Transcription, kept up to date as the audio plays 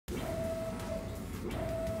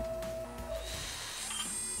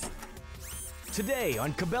Today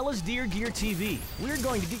on Cabela's Deer Gear TV, we're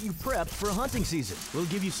going to get you prepped for hunting season. We'll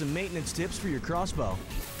give you some maintenance tips for your crossbow,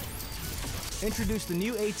 introduce the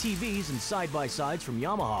new ATVs and side-by-sides from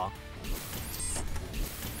Yamaha,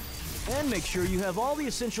 and make sure you have all the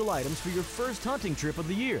essential items for your first hunting trip of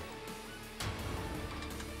the year.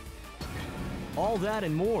 All that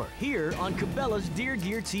and more here on Cabela's Deer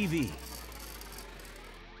Gear TV.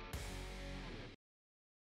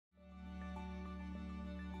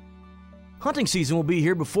 Hunting season will be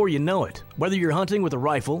here before you know it. Whether you're hunting with a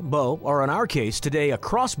rifle, bow, or in our case today a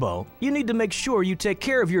crossbow, you need to make sure you take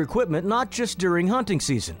care of your equipment not just during hunting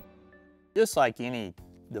season. Just like any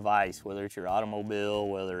device, whether it's your automobile,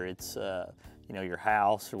 whether it's your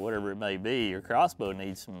house or whatever it may be, your crossbow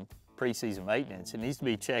needs some pre-season maintenance. It needs to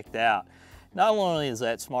be checked out. Not only is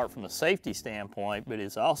that smart from a safety standpoint, but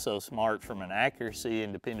it's also smart from an accuracy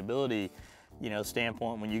and dependability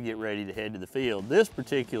standpoint when you get ready to head to the field. This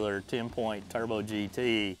particular TenPoint Turbo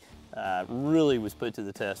GT really was put to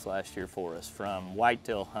the test last year for us. From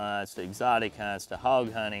whitetail hunts to exotic hunts to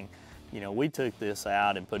hog hunting, we took this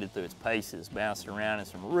out and put it through its paces, bouncing around in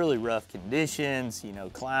some really rough conditions,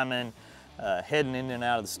 climbing, heading in and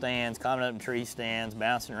out of the stands, climbing up in tree stands,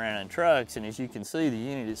 bouncing around in trucks, and as you can see, the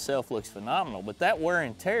unit itself looks phenomenal. But that wear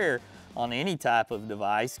and tear on any type of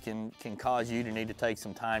device can cause you to need to take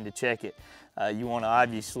some time to check it. You want to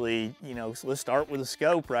obviously, let's start with a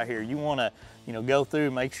scope right here. You want to, go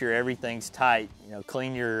through, make sure everything's tight.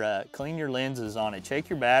 Clean your lenses on it. Check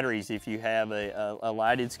your batteries if you have a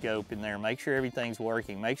lighted scope in there. Make sure everything's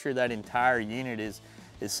working. Make sure that entire unit is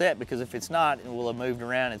set, because if it's not, it will have moved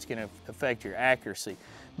around. It's going to affect your accuracy.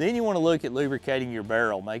 Then you want to look at lubricating your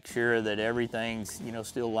barrel. Make sure that everything's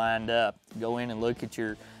still lined up. Go in and look at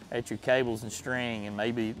your cables and string and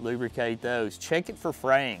maybe lubricate those. Check it for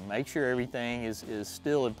fraying. Make sure everything is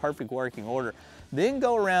still in perfect working order. Then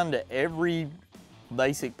go around to every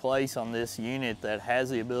basic place on this unit that has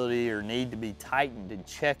the ability or need to be tightened and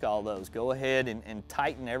check all those. Go ahead and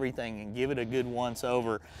tighten everything and give it a good once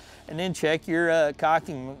over. And then check your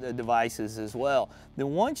cocking devices as well.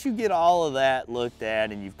 Then once you get all of that looked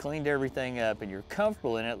at and you've cleaned everything up and you're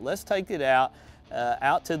comfortable in it, let's take it out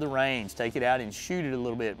to the range. Take it out and shoot it a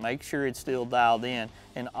little bit. Make sure it's still dialed in.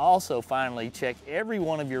 And also finally check every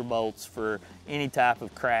one of your bolts for any type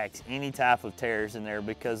of cracks, any type of tears in there,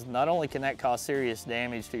 because not only can that cause serious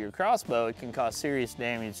damage to your crossbow, it can cause serious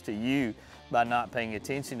damage to you by not paying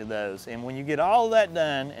attention to those. And when you get all of that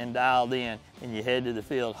done and dialed in and you head to the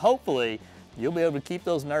field, hopefully you'll be able to keep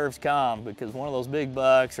those nerves calm, because one of those big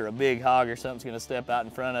bucks or a big hog or something's going to step out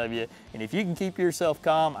in front of you. And if you can keep yourself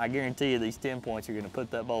calm, I guarantee you these 10 points are going to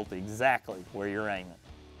put that bolt exactly where you're aiming.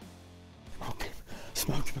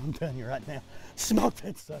 Smoke, I'm telling you right now. Smoke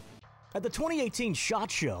that stuff. At the 2018 SHOT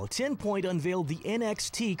Show, TenPoint unveiled the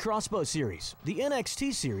NXT Crossbow Series. The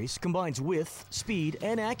NXT Series combines width, speed,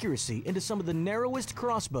 and accuracy into some of the narrowest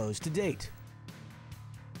crossbows to date.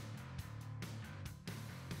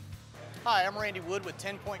 Hi, I'm Randy Wood with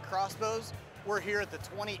TenPoint Crossbows. We're here at the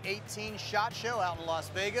 2018 SHOT Show out in Las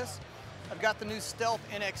Vegas. I've got the new Stealth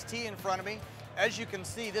NXT in front of me. As you can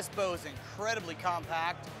see, this bow is incredibly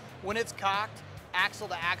compact. When it's cocked, axle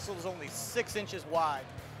to axle is only 6 inches wide.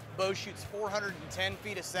 The bow shoots 410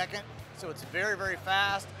 feet a second, so it's very, very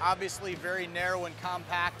fast, obviously very narrow and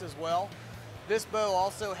compact as well. This bow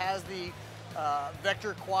also has the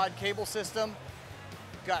vector quad cable system.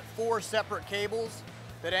 Got 4 separate cables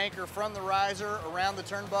that anchor from the riser around the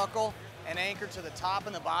turnbuckle and anchor to the top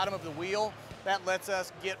and the bottom of the wheel. That lets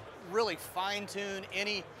us get really fine-tune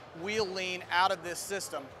any wheel lean out of this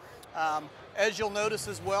system. As you'll notice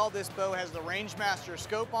as well, this bow has the Rangemaster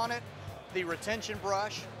scope on it, the retention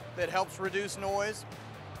brush that helps reduce noise.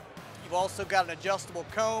 You've also got an adjustable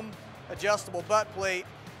comb, adjustable butt plate,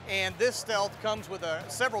 and this Stealth comes with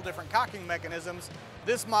several different cocking mechanisms.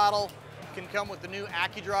 This model can come with the new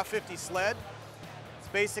AccuDraw 50 sled. It's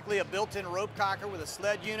basically a built-in rope cocker with a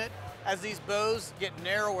sled unit. As these bows get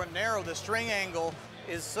narrower and narrower, the string angle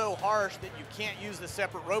is so harsh that you can't use the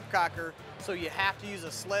separate rope cocker, so you have to use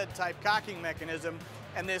a sled type cocking mechanism,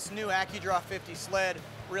 and this new AccuDraw 50 sled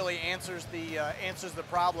really answers the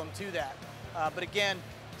problem to that. But again,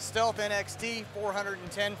 Stealth NXT,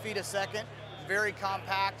 410 feet a second, very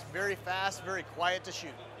compact, very fast, very quiet to shoot.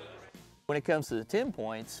 When it comes to the 10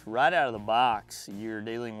 points, right out of the box, you're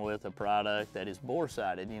dealing with a product that is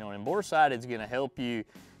bore-sighted. And bore-sighted is going to help you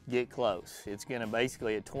get close. It's going to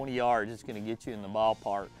basically, at 20 yards, it's going to get you in the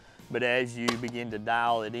ballpark. But as you begin to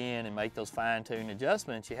dial it in and make those fine-tuned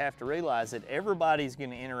adjustments, you have to realize that everybody's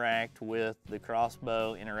going to interact with the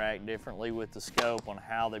crossbow, interact differently with the scope on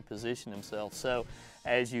how they position themselves. So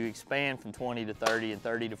as you expand from 20 to 30 and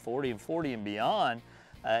 30 to 40 and 40 and beyond,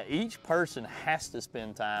 each person has to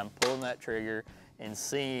spend time pulling that trigger and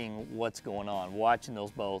seeing what's going on, watching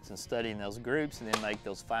those bolts and studying those groups, and then make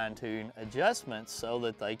those fine-tuned adjustments so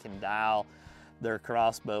that they can dial their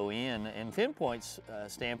crossbow in. And TenPoint's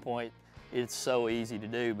standpoint, it's so easy to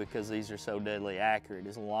do because these are so deadly accurate.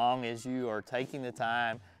 As long as you are taking the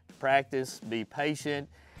time to practice, be patient,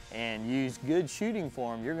 and use good shooting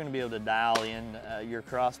form, you're going to be able to dial in your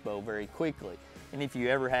crossbow very quickly. And if you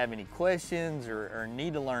ever have any questions or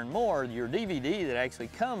need to learn more, your DVD that actually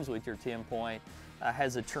comes with your TenPoint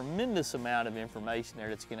has a tremendous amount of information there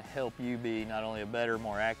that's going to help you be not only a better,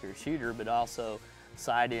 more accurate shooter, but also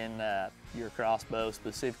sight in your crossbow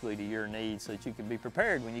specifically to your needs so that you can be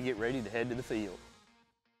prepared when you get ready to head to the field.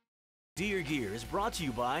 Deer Gear is brought to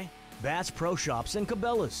you by Bass Pro Shops and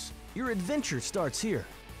Cabela's. Your adventure starts here.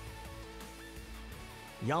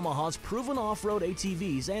 Yamaha's proven off-road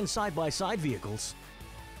ATVs and side-by-side vehicles.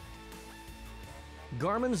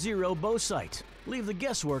 Garmin Zero bow sight. Leave the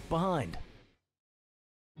guesswork behind.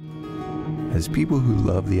 As people who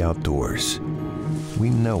love the outdoors, we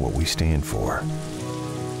know what we stand for.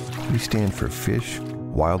 We stand for fish,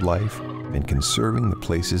 wildlife, and conserving the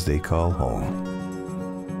places they call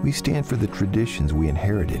home. We stand for the traditions we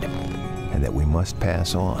inherited and that we must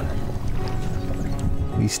pass on.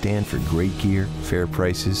 We stand for great gear, fair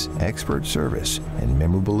prices, expert service, and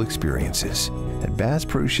memorable experiences. At Bass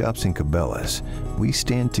Pro Shops and Cabela's, we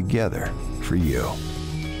stand together for you.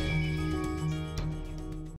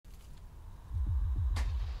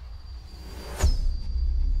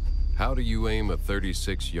 How do you aim a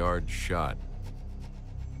 36-yard shot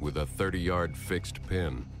with a 30-yard fixed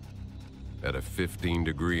pin at a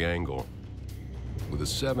 15-degree angle with a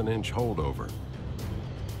 7-inch holdover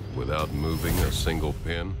without moving a single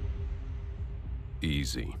pin?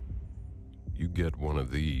 Easy. You get one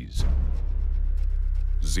of these.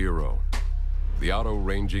 Zero, the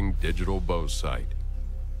auto-ranging digital bow sight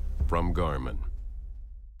from Garmin.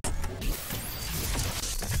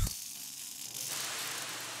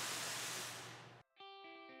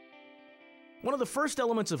 One of the first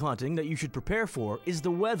elements of hunting that you should prepare for is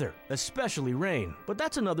the weather, especially rain. But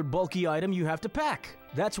that's another bulky item you have to pack.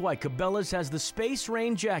 That's why Cabela's has the Space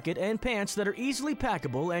Rain jacket and pants that are easily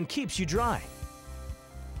packable and keeps you dry.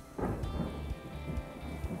 You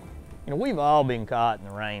know, we've all been caught in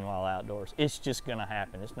the rain while outdoors. It's just gonna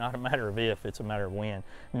happen. It's not a matter of if, it's a matter of when.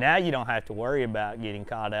 Now you don't have to worry about getting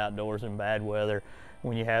caught outdoors in bad weather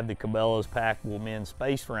when you have the Cabela's Packable Men's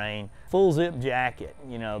Space Rain full zip jacket.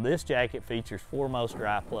 You know, this jacket features Foremost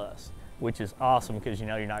Dry Plus, which is awesome because you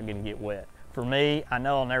know you're not gonna get wet. For me, I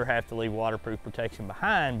know I'll never have to leave waterproof protection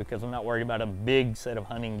behind because I'm not worried about a big set of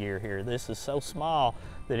hunting gear here. This is so small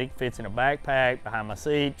that it fits in a backpack, behind my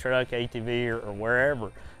seat, truck, ATV, or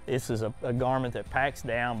wherever. This is a garment that packs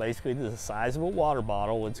down basically to the size of a water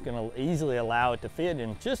bottle. It's going to easily allow it to fit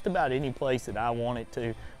in just about any place that I want it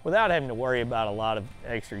to without having to worry about a lot of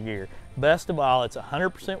extra gear. Best of all, it's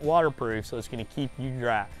 100% waterproof, so it's going to keep you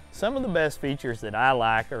dry. Some of the best features that I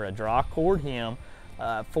like are a draw cord hem,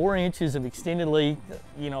 4 inches of extended length,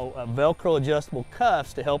 Velcro adjustable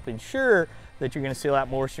cuffs to help ensure that you're going to seal out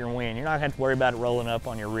moisture and wind. You're not going to have to worry about it rolling up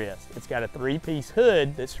on your wrist. It's got a 3-piece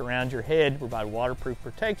hood that surrounds your head to provide waterproof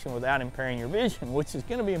protection without impairing your vision, which is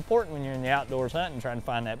going to be important when you're in the outdoors hunting trying to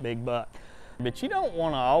find that big buck. But you don't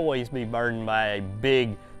want to always be burdened by a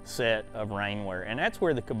big set of rainwear, and that's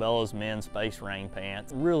where the Cabela's Men's Space Rain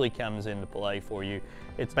pants really comes into play for you.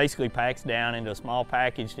 It basically packs down into a small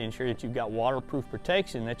package to ensure that you've got waterproof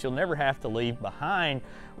protection that you'll never have to leave behind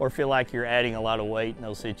or feel like you're adding a lot of weight in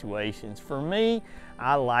those situations. For me,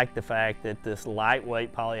 I like the fact that this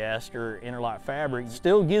lightweight polyester interlock fabric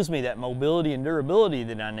still gives me that mobility and durability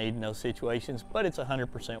that I need in those situations, but it's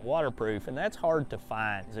 100% waterproof, and that's hard to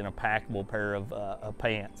find in a packable pair of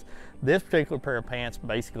pants. This particular pair of pants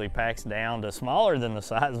basically packs down to smaller than the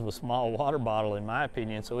size of a small water bottle in my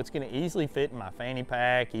opinion, so it's going to easily fit in my fanny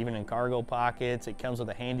pack, even in cargo pockets. It comes with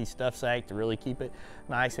a handy stuff sack to really keep it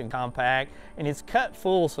nice and compact, and it's cut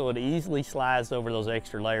full so it easily slides over those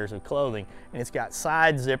extra layers of clothing, and it's got side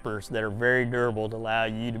side zippers that are very durable to allow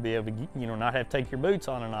you to be able to, not have to take your boots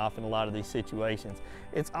on and off in a lot of these situations.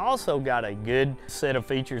 It's also got a good set of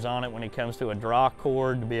features on it when it comes to a draw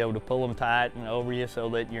cord to be able to pull them tight and over you so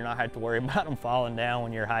that you're not have to worry about them falling down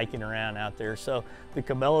when you're hiking around out there. So the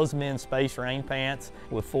Cabela's men's space rain pants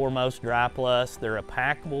with Foremost Dry Plus, they're a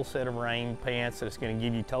packable set of rain pants that's going to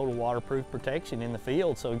give you total waterproof protection in the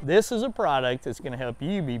field. So this is a product that's going to help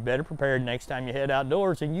you be better prepared next time you head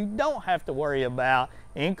outdoors, and you don't have to worry about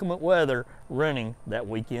inclement weather running that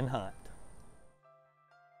weekend hunt.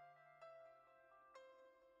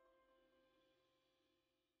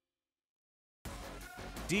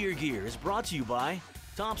 Deer Gear is brought to you by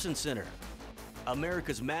Thompson Center,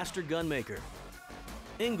 America's master gunmaker.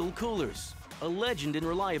 Engel Coolers, a legend in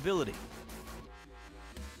reliability.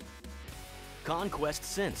 Conquest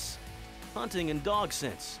Scents, hunting and dog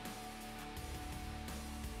scents.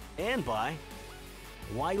 And by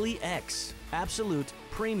Wiley X, absolute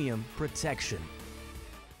premium protection.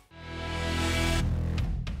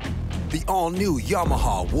 The all-new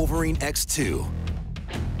Yamaha Wolverine X2.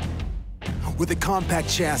 With a compact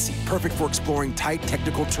chassis perfect for exploring tight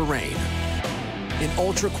technical terrain. An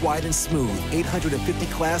ultra-quiet and smooth 850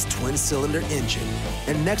 class twin-cylinder engine.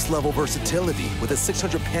 And next-level versatility with a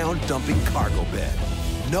 600-pound dumping cargo bed.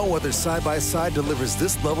 No other side-by-side delivers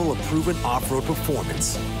this level of proven off-road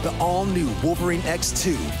performance. The all-new Wolverine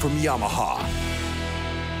X2 from Yamaha.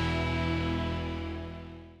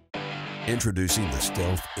 Introducing the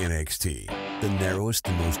Stealth NXT, the narrowest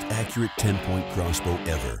and most accurate 10-point crossbow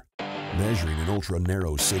ever. Measuring an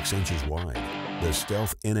ultra-narrow 6 inches wide, the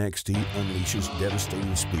Stealth NXT unleashes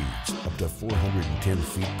devastating speeds up to 410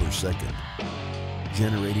 feet per second,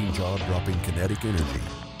 generating jaw-dropping kinetic energy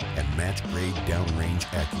and match-grade downrange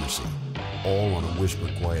accuracy, all on a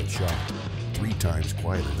whisper-quiet shot, 3 times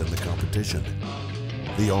quieter than the competition.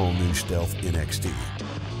 The all-new Stealth NXT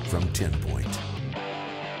from TenPoint.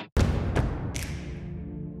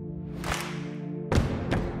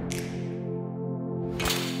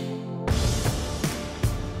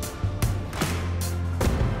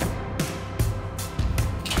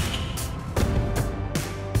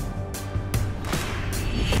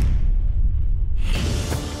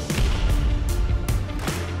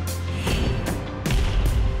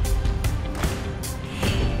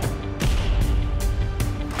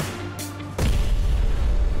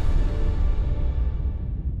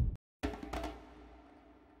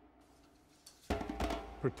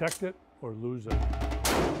 Protect it or lose it.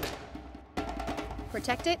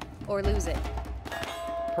 Protect it or lose it.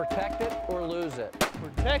 Protect it or lose it.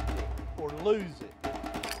 Protect it or lose it.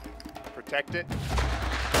 Protect it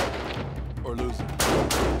Or lose it.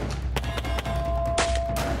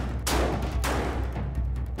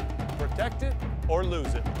 Protect it or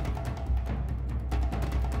lose it.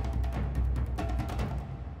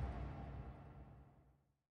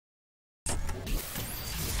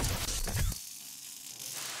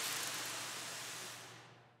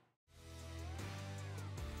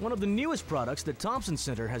 One of the newest products that Thompson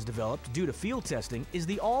Center has developed due to field testing is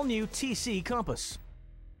the all-new TC Compass.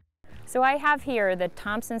 So I have here the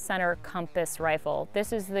Thompson Center Compass rifle.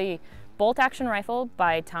 This is the bolt-action rifle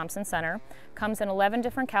by Thompson Center. Comes in 11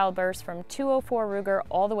 different calibers from 204 Ruger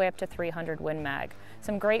all the way up to 300 Win Mag.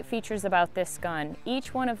 Some great features about this gun.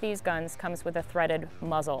 Each one of these guns comes with a threaded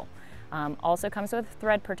muzzle. Also comes with a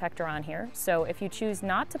thread protector on here, so if you choose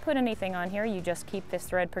not to put anything on here, you just keep this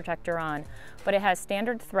thread protector on. But it has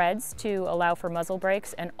standard threads to allow for muzzle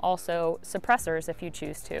brakes and also suppressors if you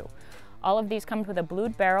choose to. All of these come with a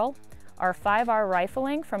blued barrel. Our 5R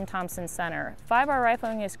rifling from Thompson Center. 5R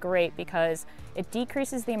rifling is great because it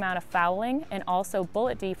decreases the amount of fouling and also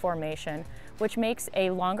bullet deformation, which makes a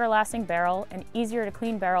longer lasting barrel, an easier to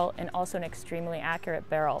clean barrel, and also an extremely accurate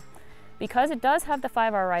barrel. Because it does have the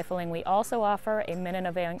 5R rifling, we also offer a minute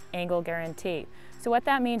of angle guarantee. So what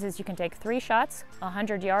that means is you can take 3 shots,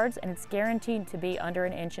 100 yards, and it's guaranteed to be under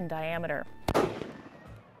 1 inch in diameter.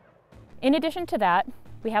 In addition to that,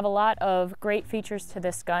 we have a lot of great features to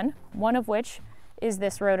this gun, one of which is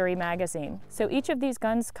this rotary magazine. So each of these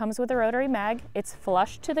guns comes with a rotary mag. It's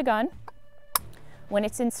flush to the gun. When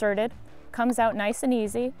it's inserted, comes out nice and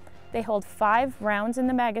easy. They hold 5 rounds in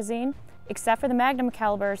the magazine. Except for the Magnum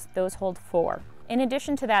calibers, those hold 4. In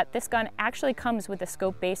addition to that, this gun actually comes with the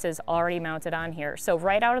scope bases already mounted on here. So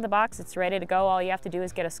right out of the box, it's ready to go. All you have to do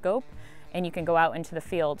is get a scope and you can go out into the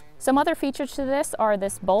field. Some other features to this are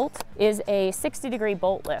this bolt is a 60-degree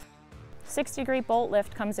bolt lift. 60-degree bolt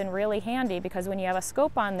lift comes in really handy because when you have a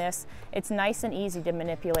scope on this, it's nice and easy to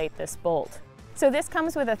manipulate this bolt. So this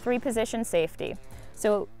comes with a 3-position safety.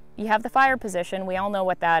 So You have the fire position, we all know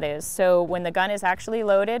what that is. So when the gun is actually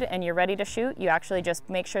loaded and you're ready to shoot, you actually just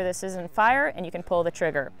make sure this isn't fire and you can pull the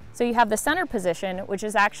trigger. So you have the center position, which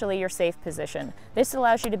is actually your safe position. This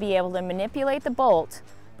allows you to be able to manipulate the bolt,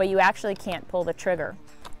 but you actually can't pull the trigger.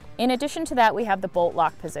 In addition to that, we have the bolt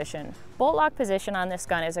lock position. Bolt lock position on this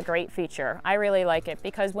gun is a great feature. I really like it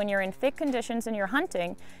because when you're in thick conditions and you're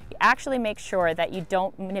hunting, you actually make sure that you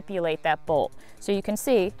don't manipulate that bolt. So you can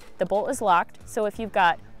see the bolt is locked, so if you've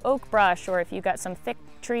got oak brush or if you've got some thick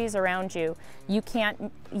trees around you, you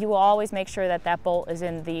will always make sure that that bolt is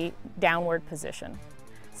in the downward position.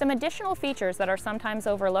 Some additional features that are sometimes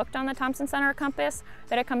overlooked on the Thompson Center compass,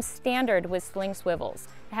 that it comes standard with sling swivels.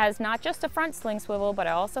 It has not just a front sling swivel, but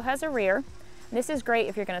it also has a rear. This is great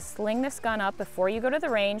if you're going to sling this gun up before you go to the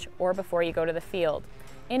range or before you go to the field.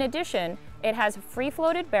 In addition, it has a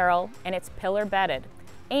free-floated barrel and it's pillar bedded,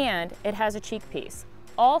 and it has a cheek piece.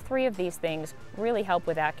 All three of these things really help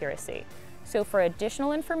with accuracy. So for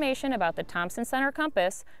additional information about the Thompson Center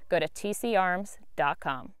compass, go to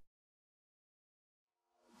tcarms.com.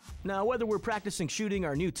 Now, whether we're practicing shooting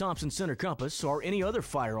our new Thompson Center compass or any other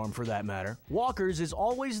firearm for that matter, Walker's is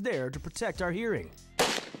always there to protect our hearing.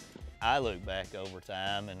 I look back over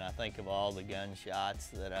time and I think of all the gunshots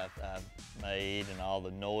that I've made and all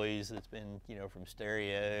the noise that's been, from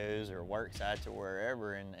stereos or work sites or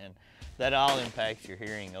wherever, and that all impacts your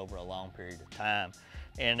hearing over a long period of time.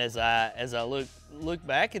 And as I look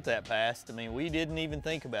back at that past, I mean, we didn't even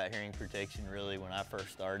think about hearing protection really when I first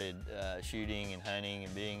started shooting and hunting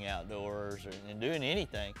and being outdoors and doing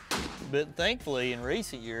anything. But thankfully, in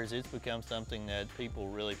recent years, it's become something that people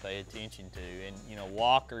really pay attention to. And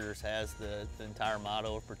Walker's has the entire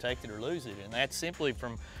motto of protect it or lose it, and that's simply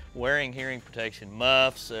from wearing hearing protection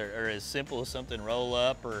muffs or as simple as something roll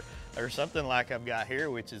up or something like I've got here,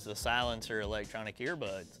 which is a silencer electronic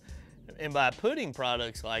earbuds. And by putting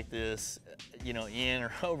products like this, in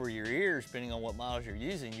or over your ears, depending on what models you're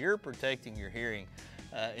using, you're protecting your hearing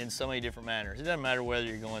in so many different manners. It doesn't matter whether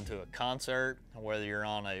you're going to a concert, or whether you're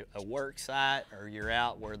on a work site, or you're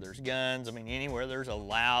out where there's guns. I mean, anywhere there's a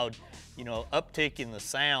loud, uptick in the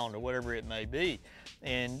sound or whatever it may be.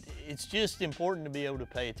 And it's just important to be able to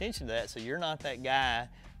pay attention to that so you're not that guy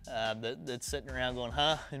that's sitting around going,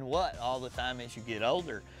 huh, and what, all the time as you get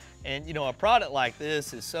older. And a product like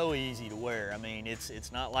this is so easy to wear. I mean,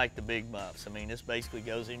 it's not like the big muffs. I mean, this basically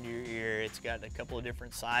goes into your ear. It's got a couple of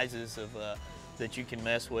different sizes of that you can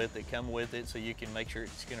mess with that come with it, so you can make sure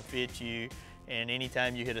it's gonna fit you. And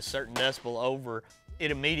anytime you hit a certain decibel over,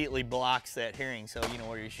 it immediately blocks that hearing. So,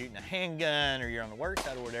 whether you're shooting a handgun or you're on the work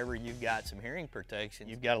site or whatever, you've got some hearing protection.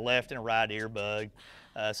 You've got a left and a right earbud,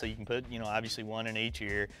 so you can put, obviously one in each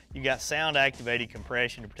ear. You got sound activated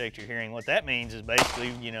compression to protect your hearing. What that means is basically,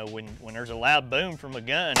 when there's a loud boom from a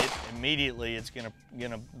gun, it's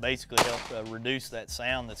gonna basically help reduce that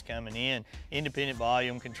sound that's coming in. Independent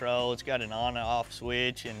volume control. It's got an on and off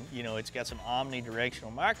switch, and it's got some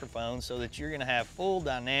omnidirectional microphones so that you're gonna have full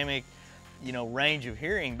dynamic range of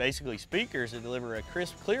hearing, basically speakers that deliver a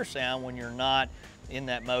crisp, clear sound when you're not in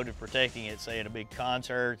that mode of protecting it, say at a big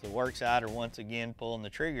concert, the work site, or once again pulling the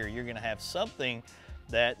trigger. You're gonna have something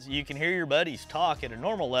that you can hear your buddies talk at a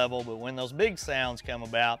normal level, but when those big sounds come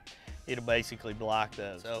about, it'll basically block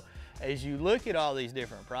those. So as you look at all these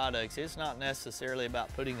different products, it's not necessarily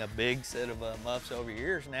about putting a big set of muffs over your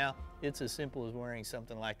ears now. It's as simple as wearing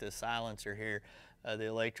something like this silencer here, the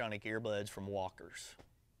electronic earbuds from Walker's.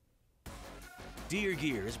 Deer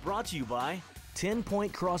Gear is brought to you by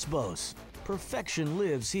TenPoint Crossbows. Perfection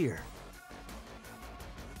lives here.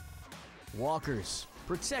 Walker's.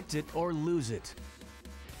 Protect it or lose it.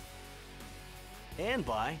 And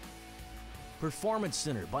by Performance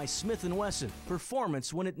Center by Smith & Wesson.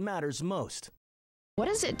 Performance when it matters most. What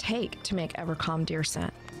does it take to make EverCalm deer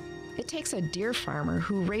scent? It takes a deer farmer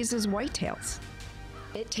who raises whitetails.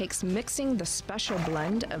 It takes mixing the special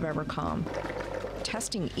blend of EverCalm,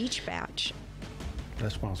 testing each batch.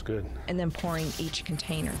 That smells good. And then pouring each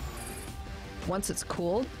container. Once it's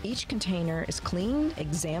cooled, each container is cleaned,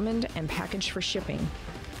 examined, and packaged for shipping.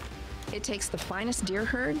 It takes the finest deer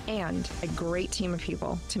herd and a great team of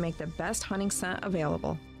people to make the best hunting scent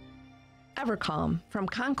available. EverCalm from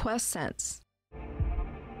Conquest Scents.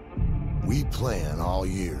 We plan all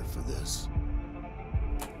year for this.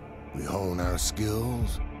 We hone our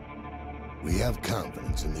skills. We have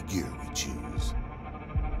confidence in the gear we choose.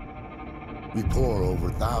 We pour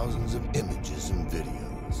over thousands of images and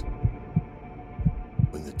videos.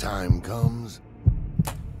 When the time comes,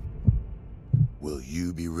 will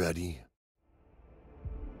you be ready?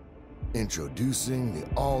 Introducing the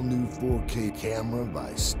all-new 4K camera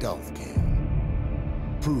by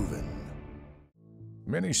StealthCam. Proven.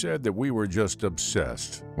 Many said that we were just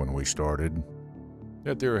obsessed when we started,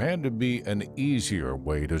 that there had to be an easier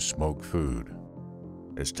way to smoke food.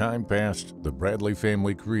 As time passed, the Bradley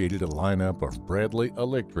family created a lineup of Bradley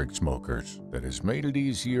electric smokers that has made it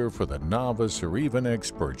easier for the novice or even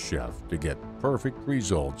expert chef to get perfect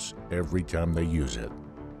results every time they use it.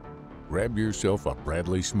 Grab yourself a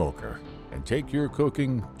Bradley smoker and take your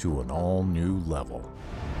cooking to an all-new level.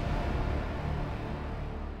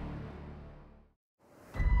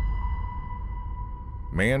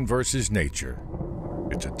 Man versus nature.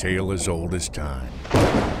 It's a tale as old as time.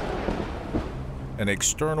 An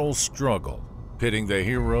external struggle, pitting the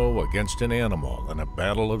hero against an animal in a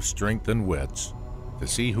battle of strength and wits to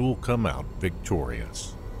see who'll come out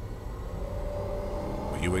victorious.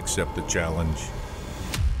 Will you accept the challenge?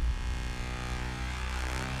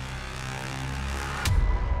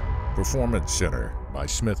 Performance Center by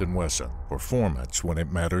Smith & Wesson. Performance when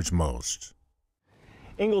it matters most.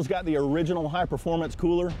 Engel's got the original high-performance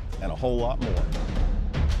cooler and a whole lot more.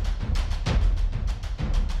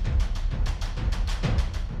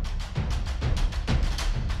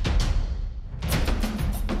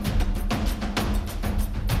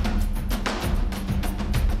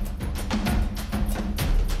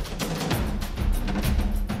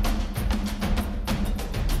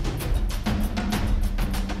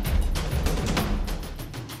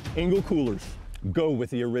 Engel coolers, go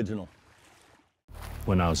with the original.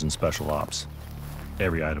 When I was in special ops,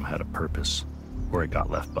 every item had a purpose, or it got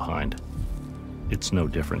left behind. It's no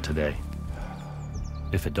different today.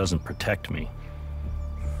 If it doesn't protect me,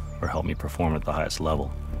 or help me perform at the highest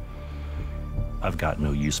level, I've got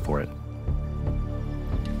no use for it.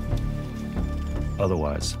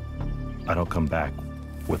 Otherwise, I don't come back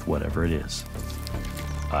with whatever it is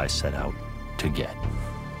I set out to get.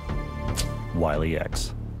 Wiley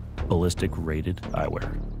X, ballistic rated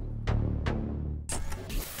eyewear.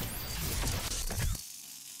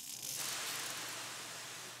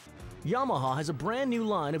 Yamaha has a brand new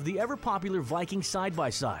line of the ever-popular Viking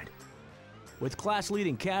side-by-side. With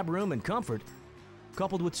class-leading cab room and comfort,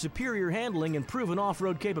 coupled with superior handling and proven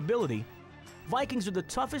off-road capability, Vikings are the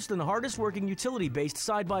toughest and hardest-working utility-based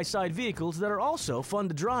side-by-side vehicles that are also fun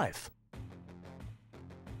to drive.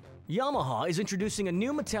 Yamaha is introducing a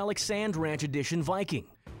new metallic Sand Ranch Edition Viking.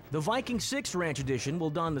 The Viking 6 Ranch Edition will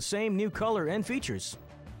don the same new color and features,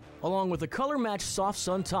 along with a color-matched soft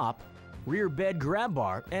sun top, rear bed grab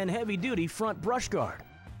bar, and heavy-duty front brush guard.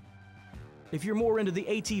 If you're more into the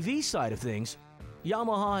ATV side of things,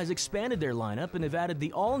 Yamaha has expanded their lineup and have added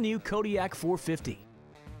the all-new Kodiak 450.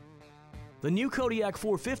 The new Kodiak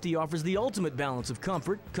 450 offers the ultimate balance of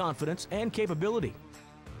comfort, confidence, and capability,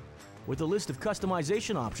 with a list of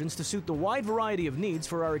customization options to suit the wide variety of needs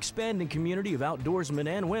for our expanding community of outdoorsmen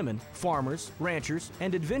and women, farmers, ranchers,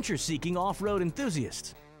 and adventure-seeking off-road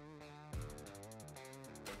enthusiasts.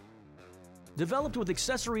 Developed with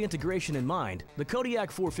accessory integration in mind, the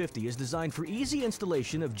Kodiak 450 is designed for easy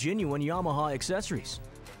installation of genuine Yamaha accessories,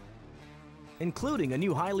 including a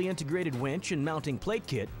new highly integrated winch and mounting plate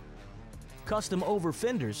kit, custom over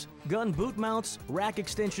fenders, gun boot mounts, rack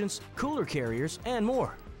extensions, cooler carriers, and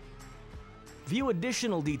more. View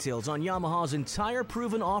additional details on Yamaha's entire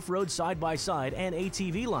proven off-road side-by-side and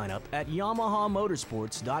ATV lineup at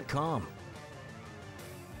YamahaMotorsports.com.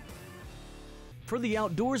 For the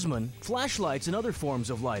outdoorsman, flashlights and other forms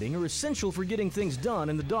of lighting are essential for getting things done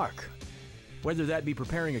in the dark. Whether that be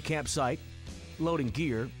preparing a campsite, loading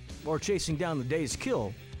gear, or chasing down the day's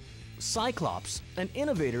kill, Cyclops, an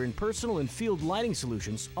innovator in personal and field lighting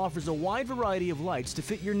solutions, offers a wide variety of lights to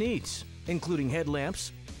fit your needs, including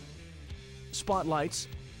headlamps, spotlights,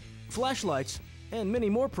 flashlights, and many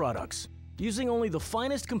more products. Using only the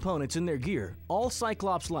finest components in their gear, all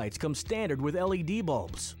Cyclops lights come standard with LED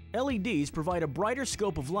bulbs. LEDs provide a brighter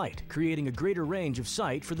scope of light, creating a greater range of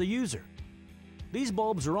sight for the user. These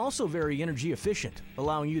bulbs are also very energy efficient,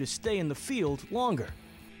 allowing you to stay in the field longer.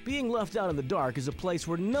 Being left out in the dark is a place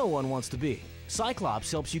where no one wants to be.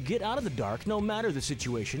 Cyclops helps you get out of the dark no matter the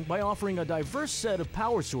situation by offering a diverse set of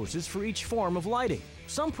power sources for each form of lighting.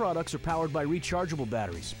 Some products are powered by rechargeable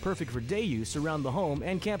batteries, perfect for day use around the home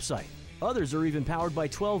and campsite. Others are even powered by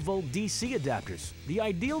 12-volt DC adapters, the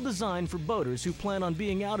ideal design for boaters who plan on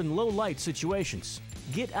being out in low-light situations.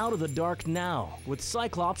 Get out of the dark now with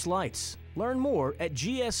Cyclops lights. Learn more at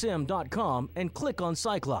gsm.com and click on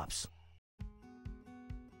Cyclops.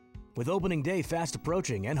 With opening day fast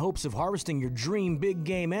approaching and hopes of harvesting your dream big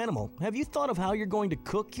game animal, have you thought of how you're going to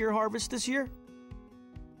cook your harvest this year?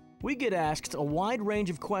 We get asked a wide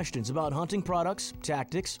range of questions about hunting products,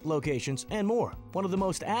 tactics, locations, and more. One of the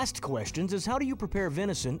most asked questions is how do you prepare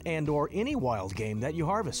venison and/or any wild game that you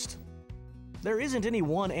harvest? There isn't any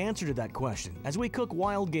one answer to that question, as we cook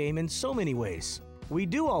wild game in so many ways. We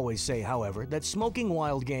do always say, however, that smoking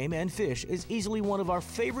wild game and fish is easily one of our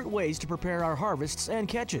favorite ways to prepare our harvests and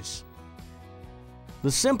catches.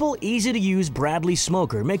 The simple, easy-to-use Bradley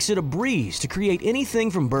smoker makes it a breeze to create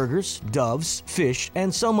anything from burgers, doves, fish,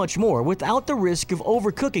 and so much more without the risk of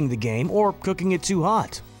overcooking the game or cooking it too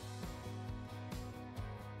hot.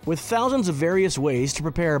 With thousands of various ways to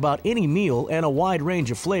prepare about any meal and a wide range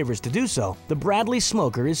of flavors to do so, the Bradley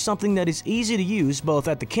smoker is something that is easy to use both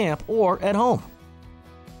at the camp or at home.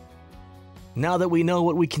 Now that we know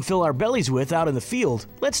what we can fill our bellies with out in the field,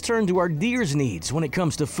 let's turn to our deer's needs when it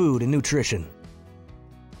comes to food and nutrition.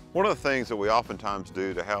 One of the things that we oftentimes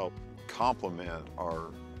do to help complement our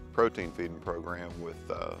protein feeding program with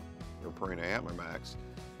the Purina Antler Max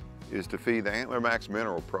is to feed the Antler Max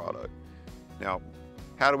mineral product. Now,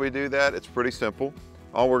 how do we do that? It's pretty simple.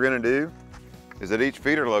 All we're going to do is at each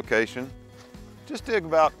feeder location, just dig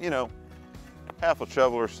about, half a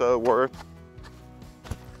shovel or so worth.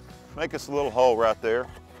 Make us a little hole right there.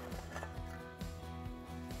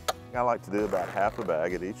 I like to do about half a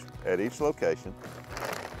bag at each location.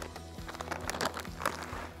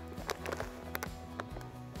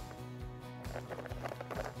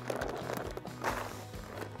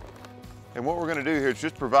 And what we're going to do here is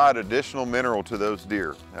just provide additional mineral to those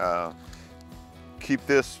deer. Keep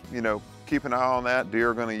this, keep an eye on that. Deer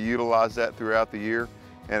are going to utilize that throughout the year.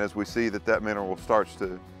 And as we see that mineral starts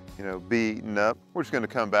to be eaten up, we're just going to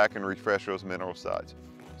come back and refresh those mineral sites.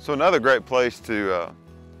 So another great place to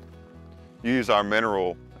use our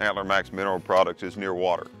Antler Max mineral product is near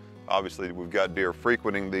water. Obviously, we've got deer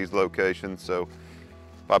frequenting these locations, so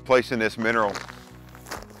by placing this mineral,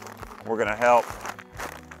 we're going to help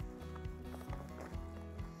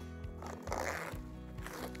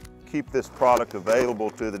keep this product available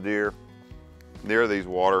to the deer near these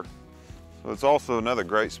water. So it's also another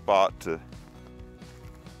great spot to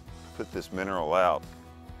put this mineral out.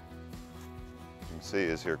 You can see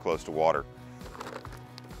it's here close to water.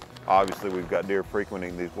 Obviously, we've got deer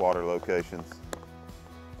frequenting these water locations.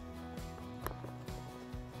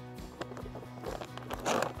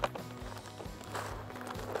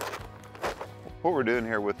 What we're doing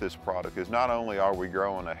here with this product is not only are we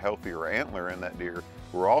growing a healthier antler in that deer,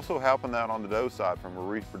 we're also helping that on the doe side from a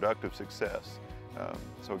reproductive success.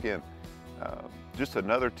 So again, just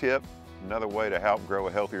another tip, another way to help grow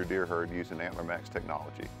a healthier deer herd using Antler Max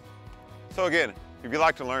technology. So again, if you'd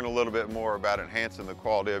like to learn a little bit more about enhancing the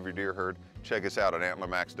quality of your deer herd, check us out at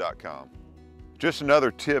antlermax.com. Just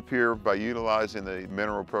another tip here by utilizing the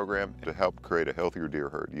mineral program to help create a healthier deer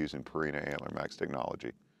herd using Purina Antler Max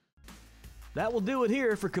technology. That will do it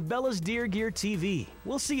here for Cabela's DeerGearTV.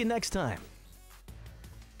 We'll see you next time.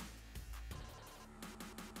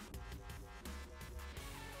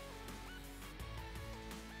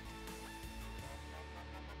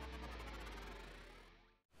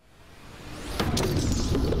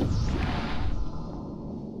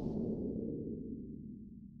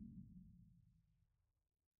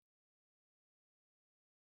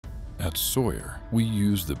 At Sawyer, we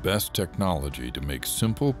use the best technology to make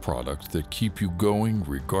simple products that keep you going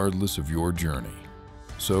regardless of your journey.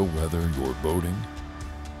 So whether you're boating,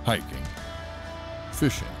 hiking,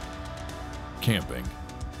 fishing, camping,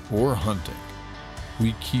 or hunting,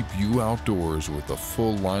 we keep you outdoors with a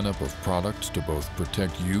full lineup of products to both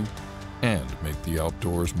protect you and make the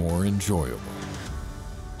outdoors more enjoyable.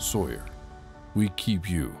 Sawyer, we keep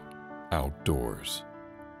you outdoors.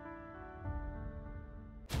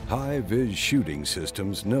 High-Vis Shooting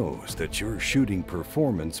Systems knows that your shooting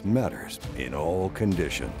performance matters in all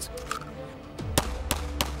conditions.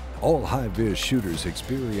 All high-vis shooters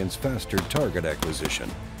experience faster target acquisition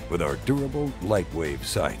with our durable light wave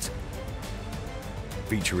sights.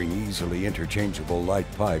 Featuring easily interchangeable light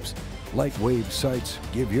pipes, light wave sights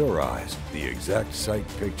give your eyes the exact sight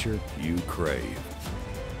picture you crave.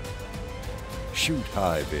 Shoot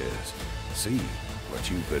high-vis. See what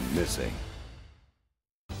you've been missing.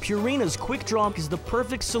 Purina's Quick Drop is the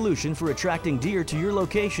perfect solution for attracting deer to your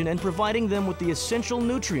location and providing them with the essential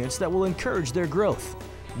nutrients that will encourage their growth.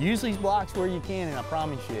 Use these blocks where you can, and I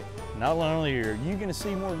promise you, not only are you going to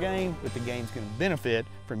see more game, but the game's going to benefit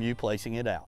from you placing it out.